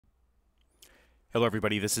Hello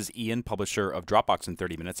everybody, this is Ian, publisher of Dropbox in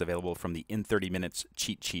 30 Minutes, available from the In 30 Minutes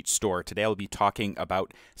cheat sheet store. Today I'll be talking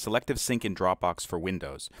about Selective Sync in Dropbox for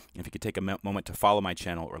Windows. If you could take a moment to follow my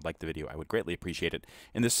channel or like the video, I would greatly appreciate it.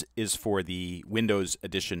 And this is for the Windows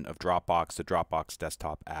edition of Dropbox, the Dropbox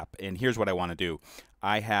desktop app. And here's what I want to do.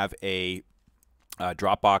 I have a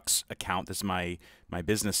Dropbox account. This is my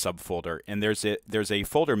business subfolder, and there's a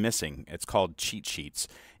folder missing. It's called Cheat Sheets.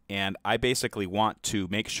 And I basically want to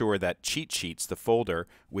make sure that Cheat Sheets, the folder,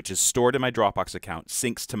 which is stored in my Dropbox account,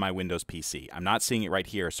 syncs to my Windows PC. I'm not seeing it right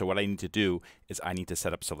here, so what I need to do is I need to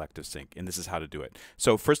set up Selective Sync, and this is how to do it.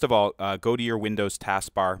 So first of all, go to your Windows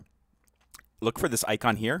taskbar. Look for this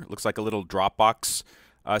icon here. It looks like a little Dropbox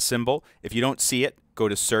symbol. If you don't see it, go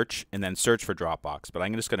to Search and then search for Dropbox. But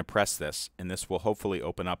I'm just going to press this, and this will hopefully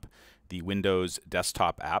open up the Windows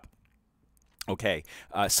desktop app. Okay,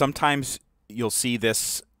 sometimes you'll see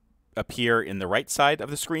this appear in the right side of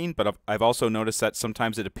the screen, but I've also noticed that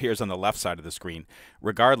sometimes it appears on the left side of the screen.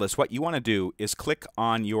 Regardless, what you want to do is click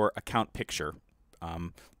on your account picture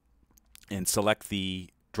and select the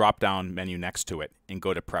drop-down menu next to it and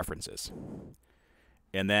go to Preferences.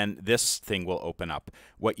 And then this thing will open up.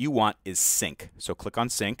 What you want is Sync. So click on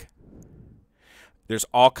Sync. There's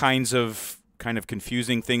all kinds of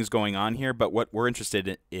confusing things going on here, but what we're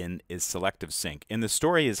interested in is Selective Sync. And the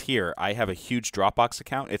story is here. I have a huge Dropbox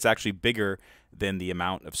account. It's actually bigger than the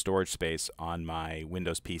amount of storage space on my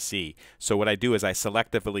Windows PC. So what I do is I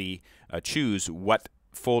selectively choose what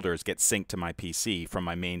folders get synced to my PC from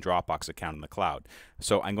my main Dropbox account in the cloud.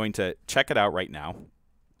 So I'm going to check it out right now.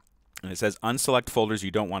 And it says unselect folders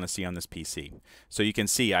you don't want to see on this PC. So you can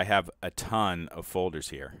see I have a ton of folders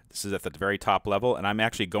here. This is at the very top level, and I'm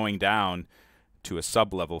actually going down to a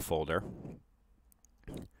sub-level folder.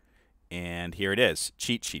 And here it is,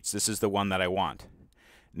 Cheat Sheets. This is the one that I want.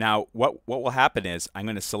 Now, what will happen is I'm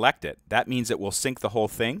going to select it. That means it will sync the whole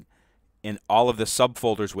thing in all of the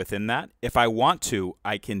subfolders within that. If I want to,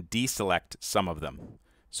 I can deselect some of them.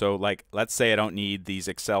 So like, let's say I don't need these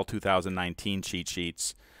Excel 2019 cheat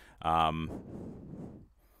sheets, and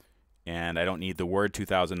I don't need the Word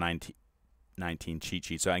 2019 cheat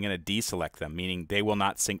sheet. So I'm going to deselect them, meaning they will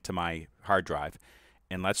not sync to my hard drive.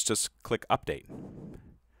 And let's just click Update.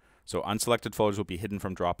 So unselected folders will be hidden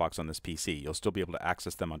from Dropbox on this PC. You'll still be able to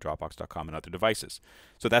access them on Dropbox.com and other devices.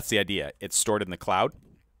 So that's the idea. It's stored in the cloud,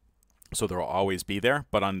 so they'll always be there.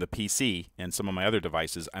 But on the PC and some of my other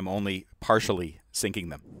devices, I'm only partially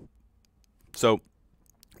syncing them. So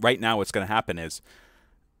right now what's going to happen is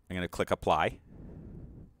I'm going to click Apply.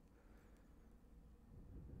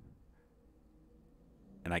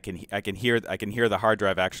 And I can hear the hard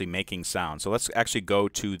drive actually making sound. So let's actually go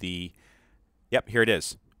to the, yep, here it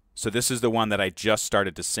is. So this is the one that I just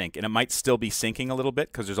started to sync, and it might still be syncing a little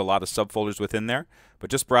bit because there's a lot of subfolders within there.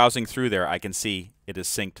 But just browsing through there, I can see it has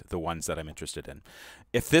synced the ones that I'm interested in.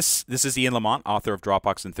 If this is Ian Lamont, author of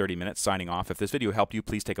Dropbox in 30 Minutes, signing off. If this video helped you,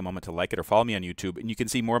 please take a moment to like it or follow me on YouTube, and you can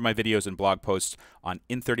see more of my videos and blog posts on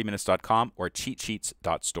in30minutes.com or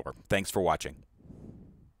cheatsheets.store. Thanks for watching.